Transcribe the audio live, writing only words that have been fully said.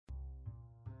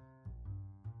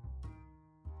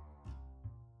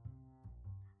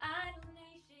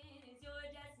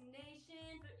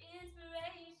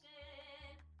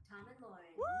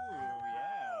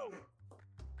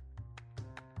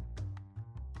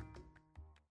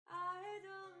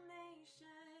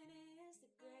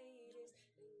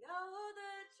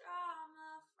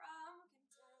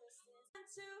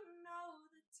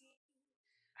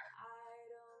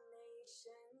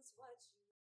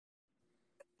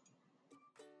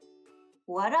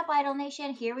What up, Idol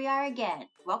Nation? Here we are again.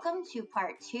 Welcome to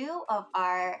part 2 of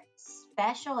our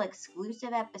special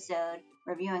exclusive episode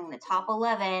reviewing the top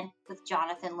 11 with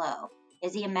Jonathan Lowe.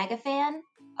 Is he a mega fan?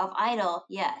 Of Idol?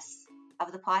 Yes.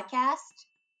 Of the podcast?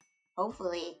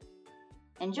 Hopefully.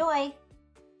 Enjoy!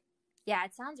 Yeah,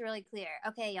 it sounds really clear.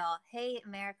 Okay, y'all. Hey,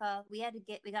 America. We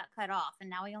got cut off, and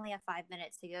now we only have 5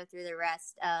 minutes to go through the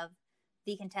rest of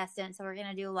the contestants, so we're going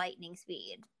to do lightning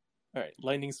speed. All right,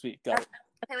 lightning speed. Got it.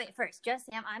 Okay, wait. First, just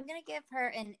Sam, I'm going to give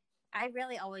her I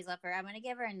really always love her. I'm going to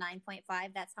give her a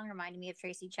 9.5. That song reminded me of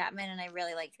Tracy Chapman, and I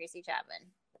really like Tracy Chapman.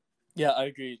 Yeah, I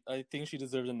agree. I think she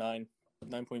deserves a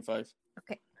 9.5.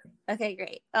 Okay,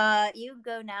 great. You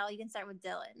go now. You can start with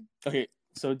Dylan. Okay,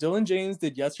 so Dylan James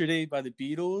did Yesterday by the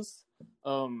Beatles.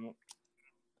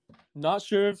 Not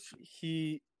sure if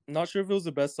it was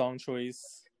the best song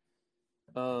choice.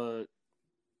 Didn't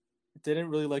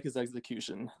really like his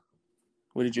execution.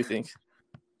 What did you think?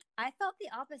 I felt the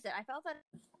opposite. I felt that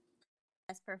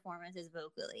best performance is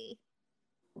vocally.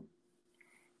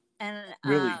 And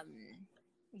Really?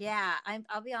 yeah,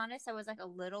 I'll be honest, I was like a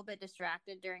little bit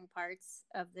distracted during parts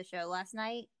of the show last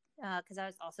night because I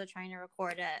was also trying to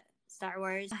record a Star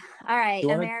Wars. All right,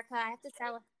 America, I have to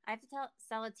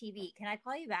sell a TV. Can I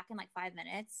call you back in like 5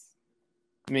 minutes?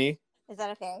 Me? Is that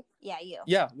okay? Yeah, you.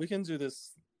 Yeah, we can do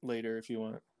this later if you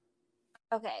want.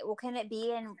 Okay, well, can it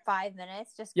be in 5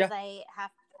 minutes? Just because I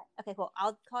have. Okay, cool.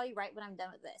 I'll call you right when I'm done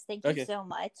with this. Thank you so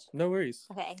much. No worries.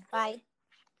 Okay, bye.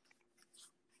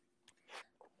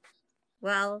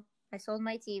 Well, I sold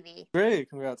my TV. Great,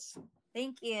 congrats.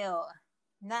 Thank you.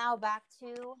 Now back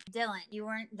to Dylan. You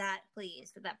weren't that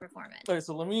pleased with that performance. All right,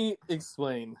 so let me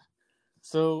explain.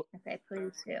 So, okay,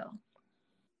 please do.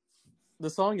 The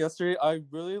song Yesterday, I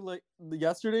really like.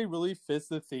 Yesterday really fits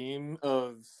the theme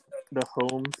of the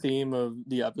home theme of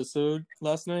the episode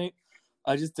last night.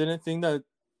 I just didn't think that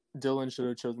Dylan should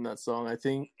have chosen that song. I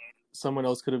think someone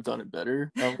else could have done it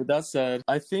better. With that said,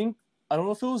 I don't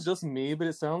know if it was just me, but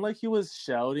it sounded like he was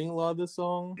shouting a lot of the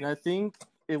song. And I think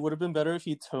it would have been better if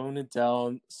he toned it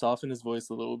down, softened his voice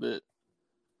a little bit.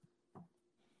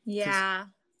 Yeah.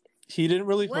 He didn't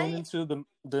really hone into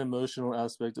the emotional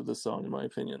aspect of the song, in my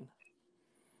opinion.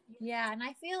 Yeah, and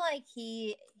I feel like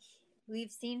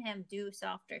we've seen him do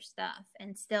softer stuff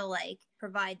and still like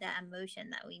provide that emotion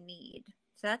that we need.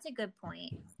 So that's a good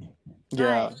point.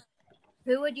 Yeah. But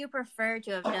who would you prefer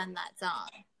to have done that song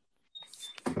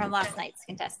from last night's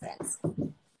contestants?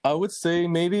 I would say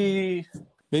maybe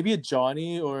a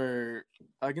Johnny, or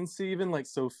I can see even like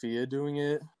Sophia doing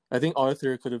it. I think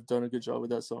Arthur could have done a good job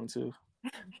with that song too.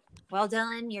 Well,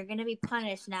 Dylan, you're going to be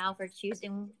punished now for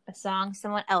choosing a song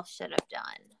someone else should have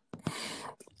done.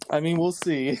 I mean, we'll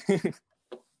see.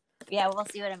 Yeah, we'll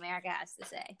see what America has to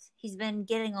say. He's been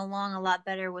getting along a lot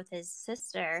better with his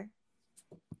sister.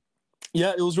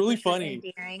 Yeah, it was really funny.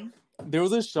 There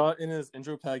was a shot in his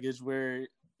intro package where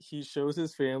he shows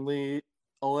his family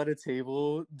all at a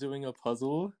table doing a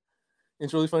puzzle.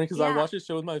 It's really funny because I watched a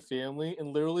show with my family,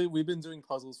 and literally we've been doing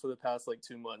puzzles for the past like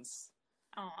 2 months.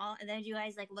 Oh, and then you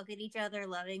guys like look at each other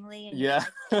lovingly. And yeah.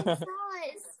 You're like,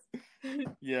 it's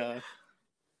us. Yeah.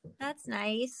 That's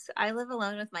nice. I live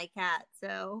alone with my cat,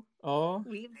 so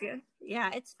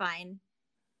yeah, it's fine.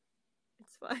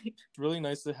 It's fine. It's really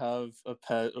nice to have a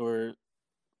pet or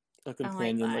a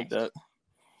companion like that.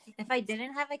 If I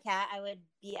didn't have a cat, I would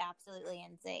be absolutely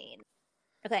insane.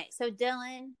 Okay, so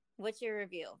Dylan, what's your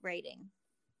review rating?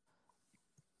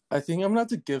 I think I'm gonna have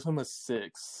to give him a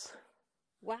 6.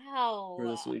 Wow. For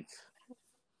this week.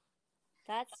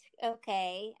 That's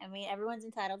okay. I mean, everyone's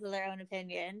entitled to their own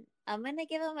opinion. I'm going to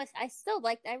give him I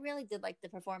really did like the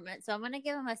performance, so I'm going to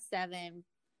give him a 7.8.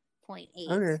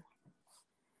 Okay.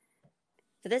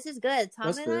 But this is good.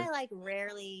 Tom and I like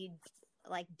rarely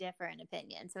like differ in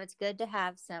opinion, so it's good to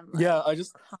have some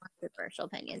controversial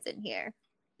opinions in here.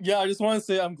 Yeah, I just want to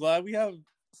say I'm glad we have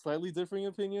slightly differing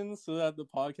opinions so that the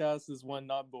podcast is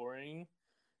not boring,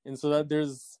 and so that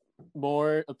there's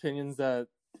more opinions that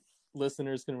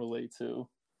listeners can relate to.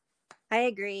 I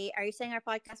agree. Are you saying our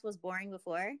podcast was boring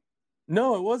before?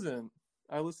 No, it wasn't.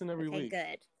 I listen every week.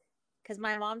 Good. Because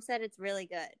my mom said it's really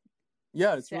good.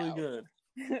 Yeah, it's really good.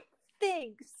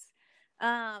 Thanks.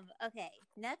 Okay.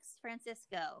 Next,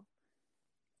 Francisco.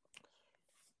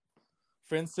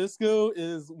 Francisco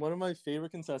is one of my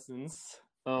favorite contestants.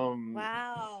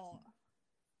 Wow.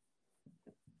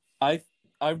 I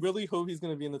really hope he's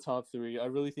going to be in the top 3. I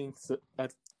really think so. I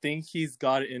think he's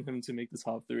got it in him to make the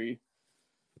top 3.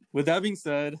 With that being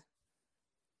said,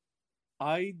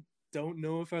 I don't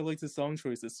know if I liked his song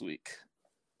choice this week.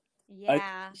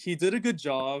 Yeah. He did a good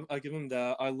job. I give him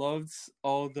that. I loved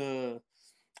all the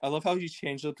I love how he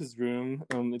changed up his room.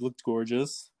 It looked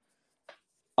gorgeous.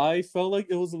 I felt like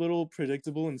it was a little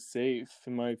predictable and safe,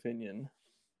 in my opinion.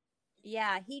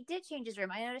 Yeah, he did change his room.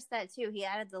 I noticed that too. He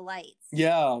added the lights.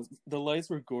 Yeah, the lights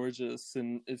were gorgeous,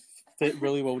 and it fit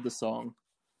really well with the song.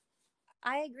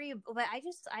 I agree, but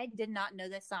I did not know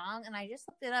this song, and I just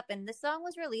looked it up, and this song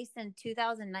was released in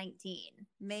 2019,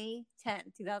 May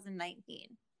 10th,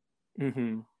 2019.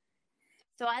 Mm-hmm.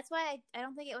 So that's why I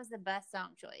don't think it was the best song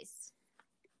choice.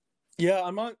 Yeah,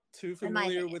 I'm not too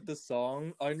familiar with the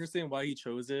song. I understand why he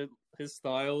chose it. His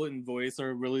style and voice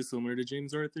are really similar to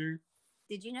James Arthur.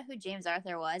 Did you know who James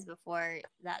Arthur was before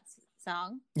that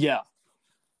song? Yeah.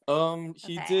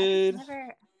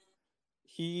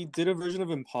 He did a version of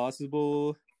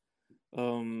Impossible.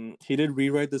 He did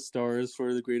Rewrite the Stars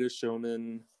for The Greatest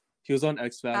Showman. He was on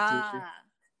X Factor.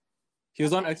 He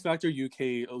was on X Factor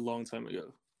UK a long time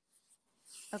ago.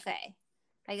 Okay.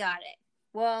 I got it.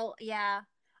 Well, yeah.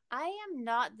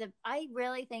 I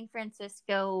really think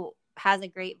Francisco has a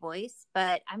great voice,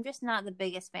 but I'm just not the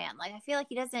biggest fan. Like, I feel like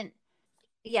he doesn't,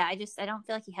 I don't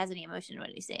feel like he has any emotion when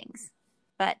he sings,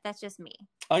 but that's just me.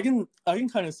 I can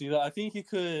kind of see that. I think he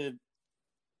could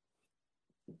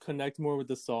connect more with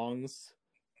the songs.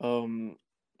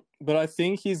 But I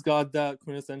think he's got that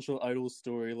quintessential idol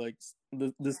story, like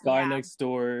this guy next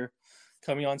door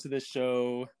coming onto the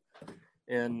show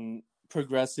and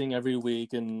progressing every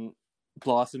week and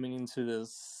blossoming into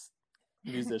this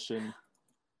musician.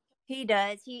 He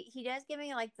does. He does give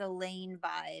me like the Lane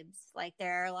vibes. Like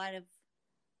there are a lot of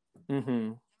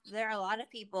there are a lot of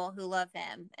people who love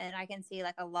him, and I can see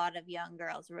like a lot of young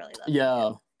girls really love him.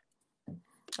 Yeah,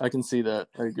 I can see that.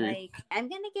 I agree. Like, I'm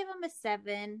gonna give him a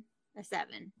 7.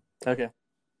 Okay.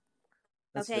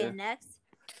 That's okay. fair. Next,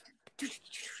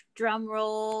 drum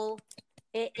roll.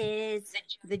 It is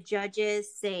the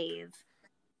judges' save.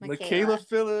 Michaela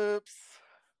Phillips.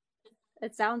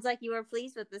 It sounds like you were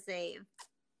pleased with the save.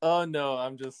 Oh no,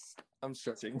 I'm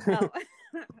stretching. Oh.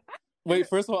 Wait,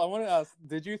 first of all, I want to ask,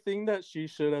 did you think that she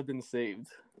should have been saved?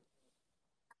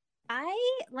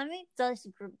 Let me just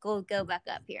go back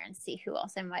up here and see who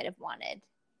else I might have wanted.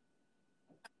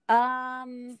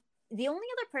 The only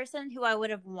other person who I would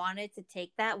have wanted to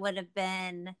take that would have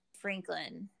been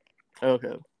Franklin.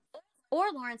 Okay. Or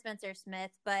Lauren Spencer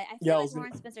Smith, but I feel like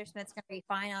Lauren Spencer Smith's gonna be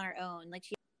fine on her own. Like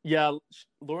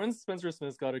Lauren Spencer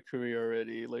Smith's got a career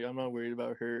already. Like, I'm not worried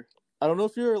about her. I don't know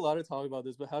if you're allowed to talk about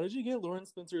this, but how did you get Lauren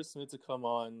Spencer Smith to come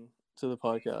on to the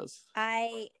podcast?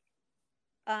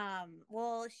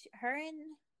 Well, her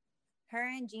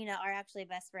and Gina are actually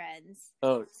best friends.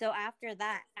 Oh. So after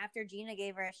Gina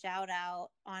gave her a shout out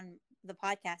on the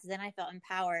podcast, then I felt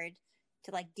empowered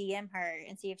to like DM her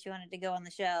and see if she wanted to go on the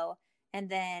show. And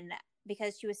then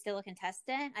because she was still a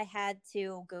contestant, I had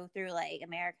to go through like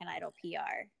American Idol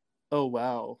PR. Oh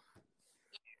wow!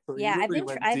 So yeah,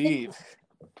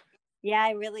 yeah,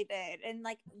 I really did. And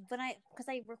like because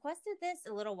I requested this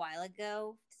a little while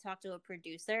ago to talk to a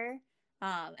producer,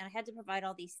 and I had to provide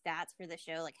all these stats for the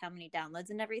show, like how many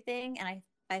downloads and everything. And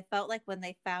I felt like when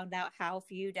they found out how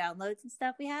few downloads and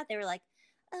stuff we had, they were like,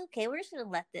 okay, we're just gonna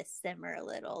let this simmer a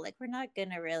little. Like, we're not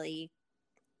gonna really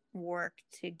work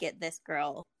to get this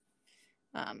girl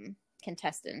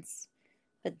contestants.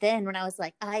 But then when I was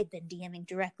like, I've been DMing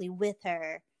directly with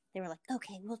her, they were like,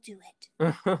 okay, we'll do it.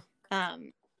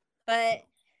 But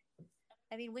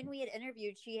I mean, when we had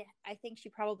interviewed, I think she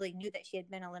probably knew that she had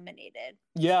been eliminated.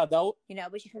 Yeah, but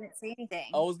she couldn't say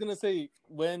anything. I was gonna say,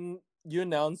 when you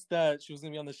announced that she was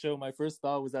gonna be on the show, my first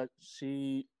thought was that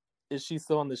is she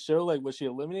still on the show? Like, was she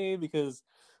eliminated? Because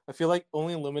I feel like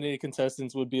only eliminated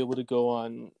contestants would be able to go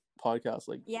on podcasts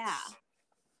like this. Yeah.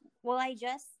 Well, I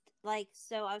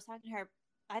was talking to her.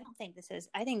 I think this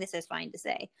is fine to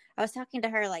say. I was talking to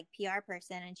her like PR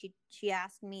person, and she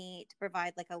asked me to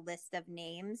provide like a list of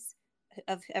names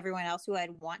of everyone else who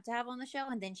I'd want to have on the show,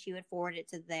 and then she would forward it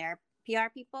to their PR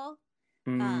people.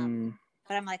 But I'm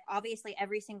like, obviously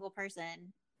every single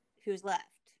person who's left.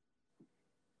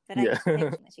 But yeah.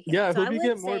 I so hope you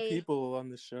get more people on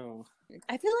the show.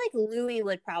 I feel like Louis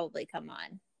would probably come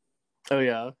on. Oh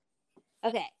yeah.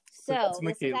 Okay, so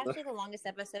this is actually the longest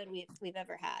episode we've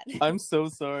ever had. I'm so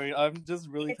sorry. I'm just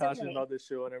really passionate about this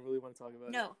show, and I really want to talk about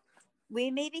it. No, we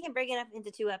maybe can break it up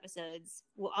into 2 episodes.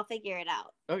 I'll figure it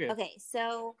out. Okay.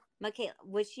 So Michaela,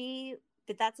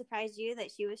 did that surprise you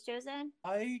that she was chosen?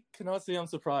 I cannot say I'm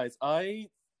surprised. I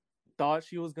thought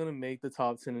she was gonna make the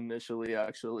top 10 initially,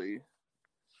 actually.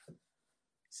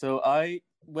 So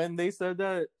when they said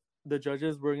that the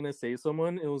judges were gonna say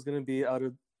someone, it was gonna be out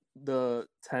of the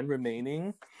 10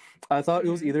 remaining, I thought it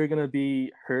was either gonna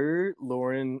be her,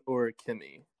 Lauren, or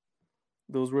Kimmy.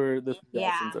 Those were the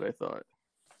options that I thought.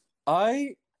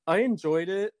 I enjoyed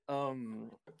it.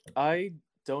 I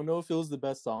don't know if it was the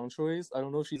best song choice. I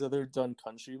don't know if she's ever done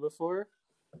country before.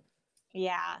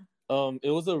 Yeah.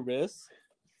 It was a risk.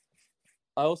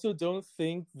 I also don't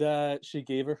think that she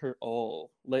gave it her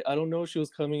all. Like, I don't know if she was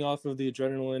coming off of the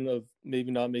adrenaline of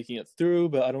maybe not making it through,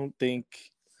 but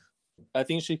I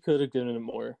think she could have given it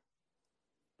more.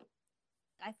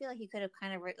 I feel like you could have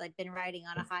kind of like been riding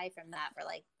on a high from that for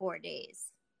like 4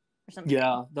 days or something.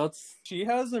 Yeah, she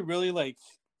has a really like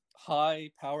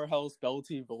high powerhouse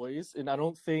belty voice, and I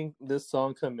don't think this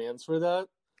song commands for that.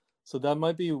 So that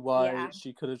might be why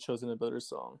she could have chosen a better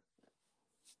song.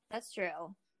 That's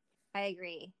true. I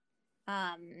agree.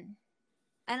 And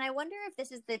I wonder if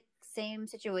this is the same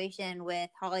situation with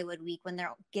Hollywood Week when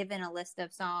they're given a list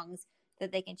of songs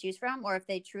that they can choose from, or if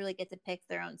they truly get to pick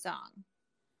their own song.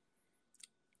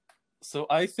 So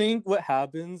I think what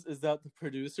happens is that the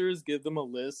producers give them a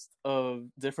list of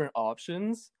different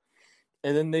options,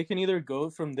 and then they can either go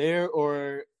from there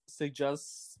or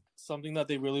suggest something that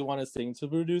they really want to sing to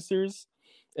producers,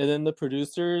 and then the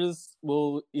producers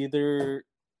will either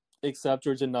accept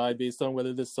or deny based on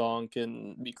whether the song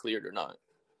can be cleared or not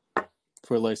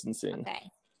for licensing.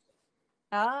 Okay.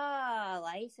 Ah,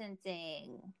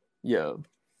 licensing. Yeah.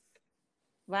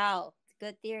 Wow,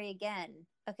 good theory again.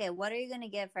 Okay, what are you going to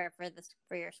give her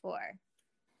for your score?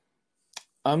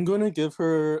 I'm going to give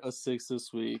her a 6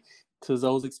 this week because I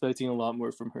was expecting a lot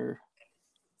more from her.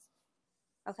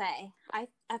 Okay.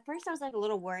 At first I was like a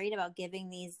little worried about giving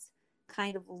these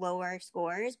kind of lower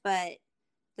scores, but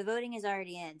the voting is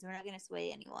already in, so we're not going to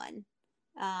sway anyone.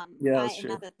 Yeah, that's true.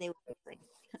 Not that they would,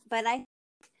 but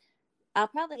I'll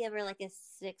probably give her like a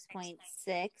 6.6.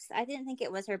 I didn't think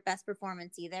it was her best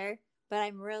performance either, but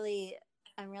I'm really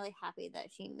happy that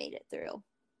she made it through.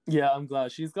 Yeah, I'm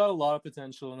glad. She's got a lot of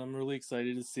potential, and I'm really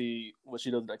excited to see what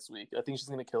she does next week. I think she's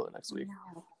going to kill it next week.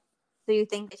 No. So you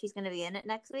think that she's going to be in it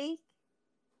next week?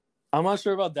 I'm not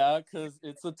sure about that because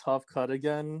it's a tough cut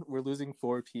again. We're losing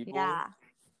 4 people. Yeah.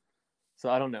 So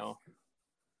I don't know.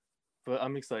 But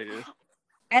I'm excited.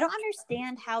 I don't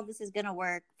understand how this is going to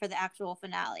work for the actual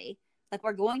finale. Like,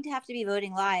 we're going to have to be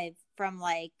voting live from,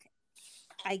 like,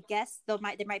 I guess there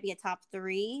might be a top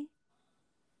 3.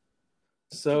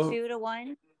 So 2 to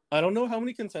 1. I don't know how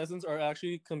many contestants are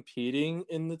actually competing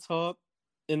in the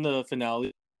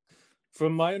finale.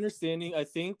 From my understanding, I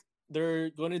think they're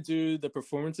going to do the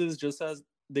performances just as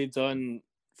they've done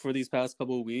for these past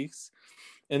couple of weeks.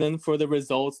 And then for the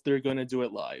results, they're going to do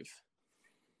it live.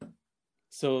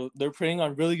 So they're preying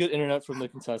on really good internet from the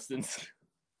contestants.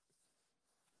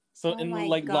 So in the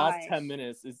last 10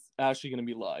 minutes, it's actually going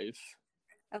to be live.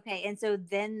 Okay, and so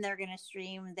then they're going to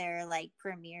stream their like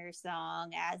premiere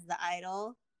song as the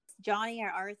idol. Johnny or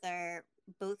Arthur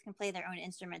both can play their own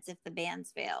instruments if the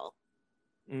bands fail.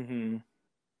 Mm-hmm.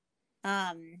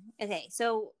 Okay,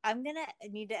 so I'm going to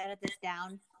need to edit this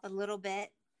down a little bit.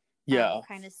 Yeah.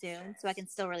 Kind of soon, so I can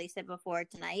still release it before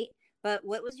tonight. But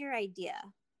what was your idea?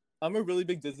 I'm a really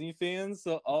big Disney fan,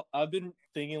 so I've been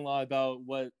thinking a lot about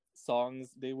what songs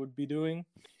they would be doing.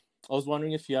 I was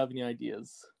wondering if you have any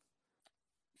ideas.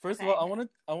 First of all, I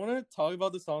want to talk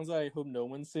about the songs that I hope no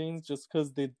one sings, just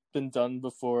because they've been done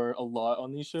before a lot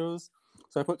on these shows.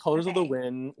 So I put "Colors of the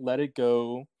Wind," "Let It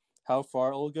Go," "How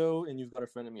Far I'll Go," and "You've Got a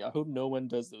Friend in Me." I hope no one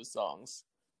does those songs.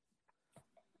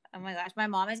 Oh my gosh, my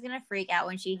mom is gonna freak out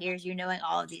when she hears you knowing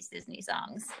all of these Disney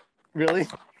songs. Really?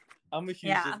 I'm a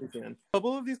huge Disney fan. A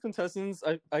couple of these contestants,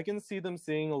 I can see them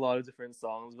singing a lot of different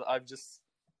songs, but I've just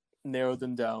narrowed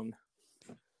them down.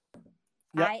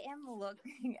 Yep. I am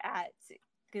looking at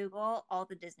Google all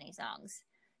the Disney songs.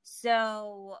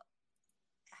 So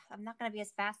I'm not going to be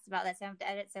as fast about that, so I have to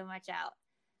edit so much out.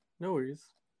 No worries.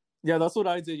 Yeah, that's what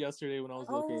I did yesterday when I was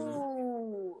looking.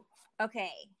 Oh,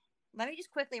 okay. Let me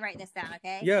just quickly write this down,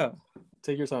 okay? Yeah,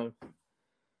 take your time.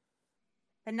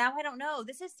 But now I don't know.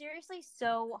 This is seriously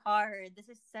so hard. This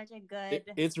is such a good...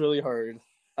 It's really hard.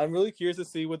 I'm really curious to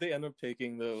see what they end up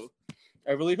picking, though.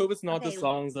 I really hope it's not the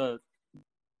songs that...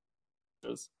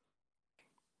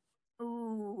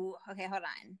 Ooh, okay, hold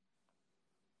on.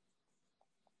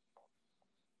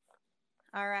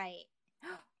 All right.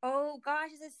 Oh,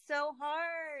 gosh, this is so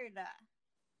hard.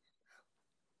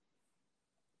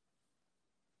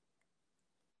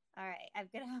 All right, I'm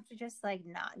going to have to just, like,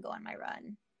 not go on my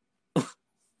run.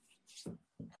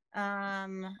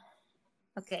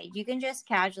 Okay, you can just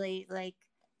casually, like,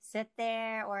 sit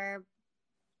there or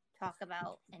talk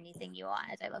about anything you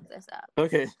want as I look this up.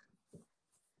 Okay.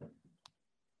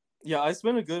 Yeah, I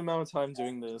spent a good amount of time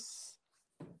doing this.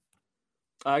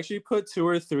 I actually put 2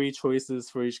 or 3 choices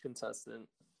for each contestant.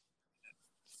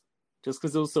 Just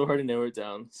because it was so hard to narrow it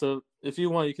down. So if you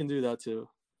want, you can do that too.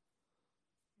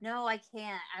 No, I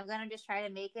can't. I'm gonna just try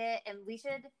to make it, and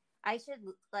I should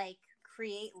like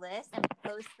create lists and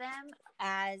post them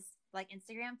as like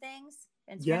Instagram things,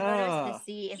 Instagram photos to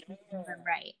see if we do them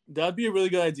right. That'd be a really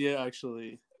good idea,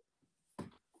 actually.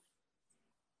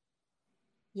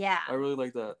 Yeah, I really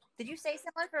like that. Did you say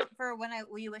similar for when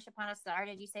you wish upon a star?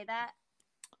 Did you say that?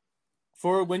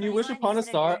 For when you wish upon a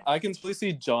star, I can totally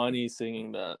see Johnny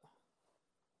singing that.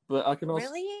 But I can also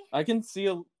I can see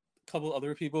a couple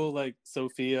other people like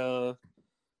Sophia.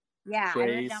 Yeah, Grace.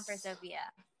 I wrote down for Sophia.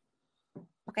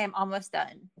 Okay, I'm almost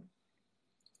done.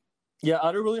 Yeah, I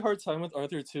had a really hard time with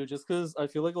Arthur too, just because I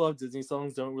feel like a lot of Disney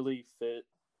songs don't really fit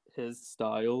his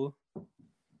style.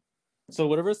 So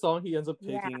whatever song he ends up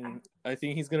picking, I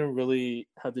think he's gonna really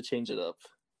have to change it up,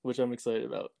 which I'm excited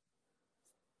about.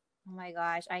 Oh my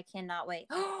gosh, I cannot wait.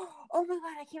 Oh my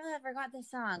god, I can't believe I forgot this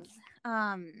song.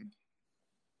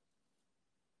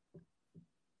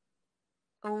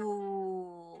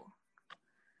 Oh.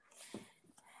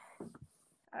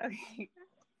 Okay.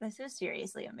 This is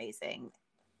seriously amazing.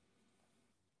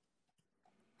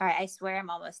 All right, I swear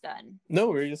I'm almost done. No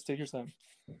worries, take your time.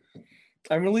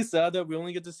 I'm really sad that we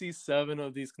only get to see 7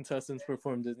 of these contestants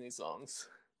perform Disney songs.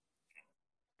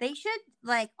 They should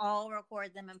like all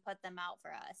record them and put them out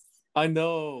for us. I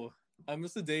know. I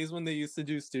miss the days when they used to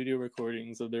do studio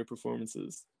recordings of their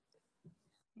performances.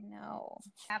 No.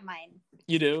 I have mine.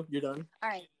 You do? You're done? All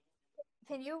right.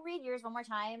 Can you read yours one more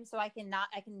time so I can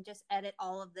just edit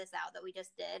all of this out that we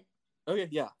just did? Okay,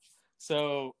 yeah.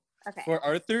 So for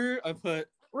Arthur, I put...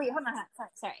 Wait, hold on.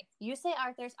 Sorry. You say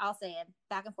Arthur's, I'll say it.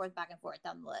 Back and forth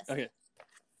down the list. Okay.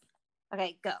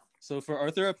 Okay, go. So for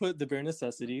Arthur, I put The Bare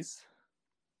Necessities.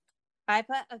 I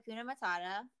put Hakuna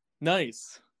Matata.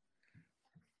 Nice.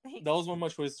 Thanks. That was one of my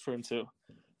choices for him too.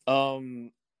 So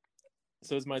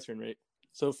it's my turn, right?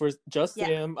 So for Just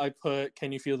Sam, I put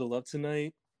Can You Feel the Love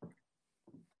Tonight?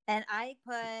 And I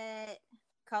put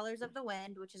Colors of the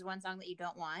Wind, which is one song that you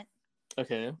don't want.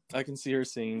 Okay, I can see her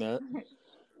singing that.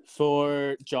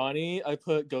 For Johnny, I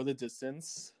put Go the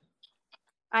Distance.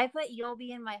 I put You'll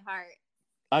Be in My Heart.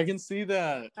 I can see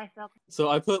that. So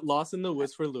I put Lost in the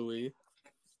Woods for Louis.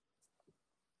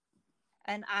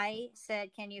 And I said,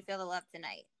 Can You Feel the Love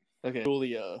Tonight? Okay.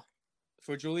 Julia.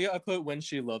 For Julia, I put When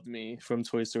She Loved Me from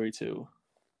Toy Story 2.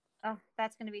 Oh,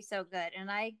 that's going to be so good.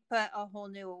 And I put A Whole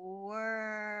New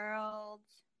World.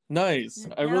 Nice.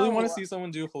 I really want to see someone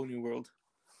do A Whole New World.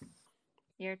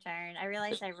 Your turn. I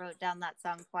realized I wrote down that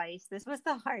song twice. This was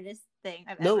the hardest thing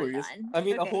I've ever done. I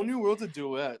mean, A Whole New World's a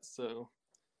duet, so...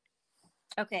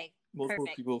 Okay, multiple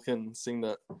people can sing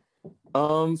that.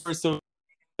 For Sophia,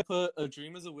 I put A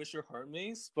Dream Is a Wish Your Heart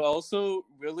Makes, but also,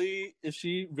 really, if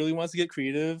she really wants to get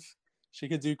creative, she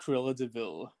could do Cruella de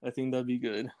Vil. I think that'd be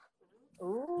good.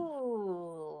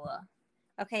 Ooh.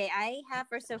 Okay, I have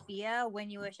for Sophia When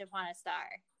You Wish Upon a Star.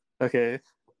 Okay.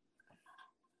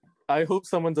 I hope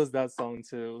someone does that song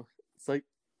too. It's like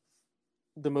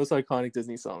the most iconic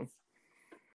Disney song.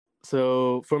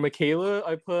 So for Michaela,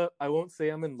 I put I Won't Say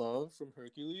I'm in Love from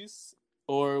Hercules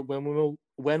or When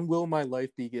Will My Life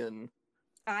Begin?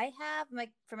 I have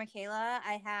for Michaela,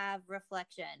 I have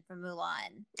Reflection from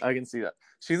Mulan. I can see that.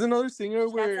 She's another singer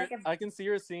where I can see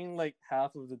her singing like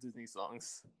half of the Disney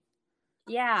songs.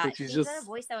 Yeah, she's got a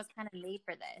voice that was kind of made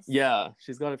for this. Yeah,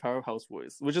 she's got a powerhouse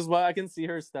voice, which is why I can see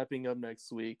her stepping up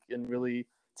next week and really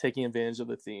taking advantage of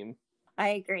the theme. I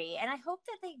agree. And I hope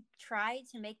that they try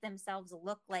to make themselves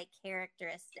look like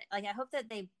characteristic. Like, I hope that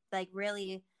they like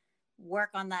really work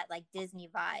on that like Disney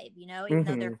vibe, you know, even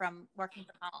though they're working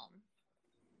from home.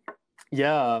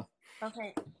 Yeah.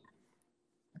 Okay.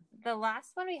 The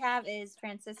last one we have is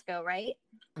Francisco, right?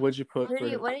 What'd you put? What do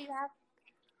you have?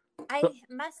 I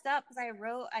messed up because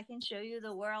I can show you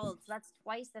the world. That's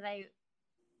twice that I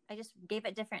just gave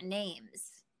it different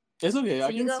names. It's okay. So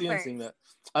I can see him sing that.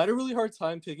 I had a really hard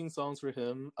time picking songs for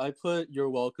him. I put You're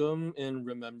Welcome and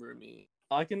Remember Me.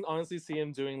 I can honestly see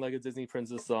him doing like a Disney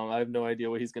princess song. I have no idea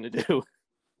what he's going to do.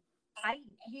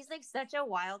 He's like such a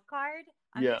wild card.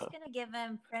 I'm just going to give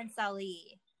him Prince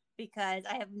Ali because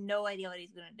I have no idea what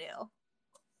he's going to do.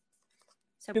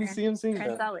 So I can see him sing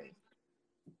Prince that. Ali.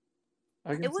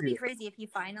 It would be crazy if he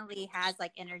finally has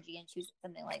like energy and chooses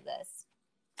something like this.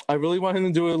 I really want him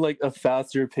to do like a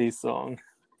faster paced song.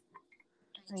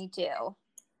 Me too.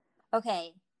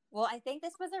 Okay. Well, I think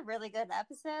this was a really good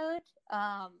episode.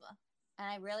 And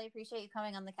I really appreciate you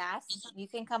coming on the cast. You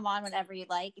can come on whenever you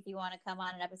like if you want to come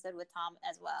on an episode with Tom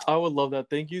as well. I would love that.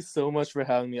 Thank you so much for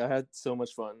having me. I had so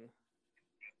much fun.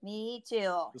 Me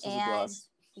too. This was a blast.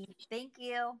 Thank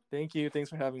you. Thank you.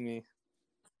 Thanks for having me.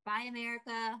 Bye,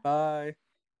 America. Bye.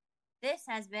 This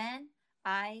has been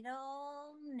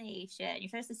Idol Nation. You're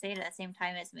supposed to say it at the same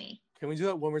time as me. Can we do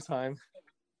that one more time?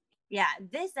 Yeah,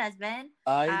 this has been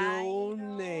Idol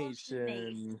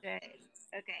Nation.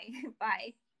 Okay,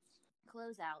 bye.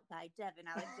 Close out by Devin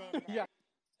Alexander. Yeah.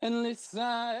 And listen,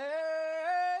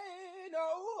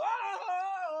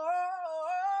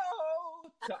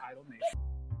 to Idol Nation.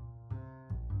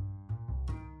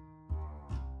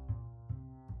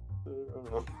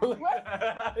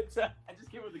 I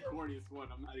just came with the corniest one.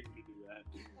 I'm not even gonna do that.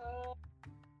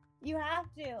 You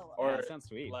have to. Or yeah, that sounds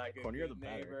sweet. Like cornier the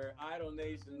better. Idol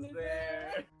Nation's there.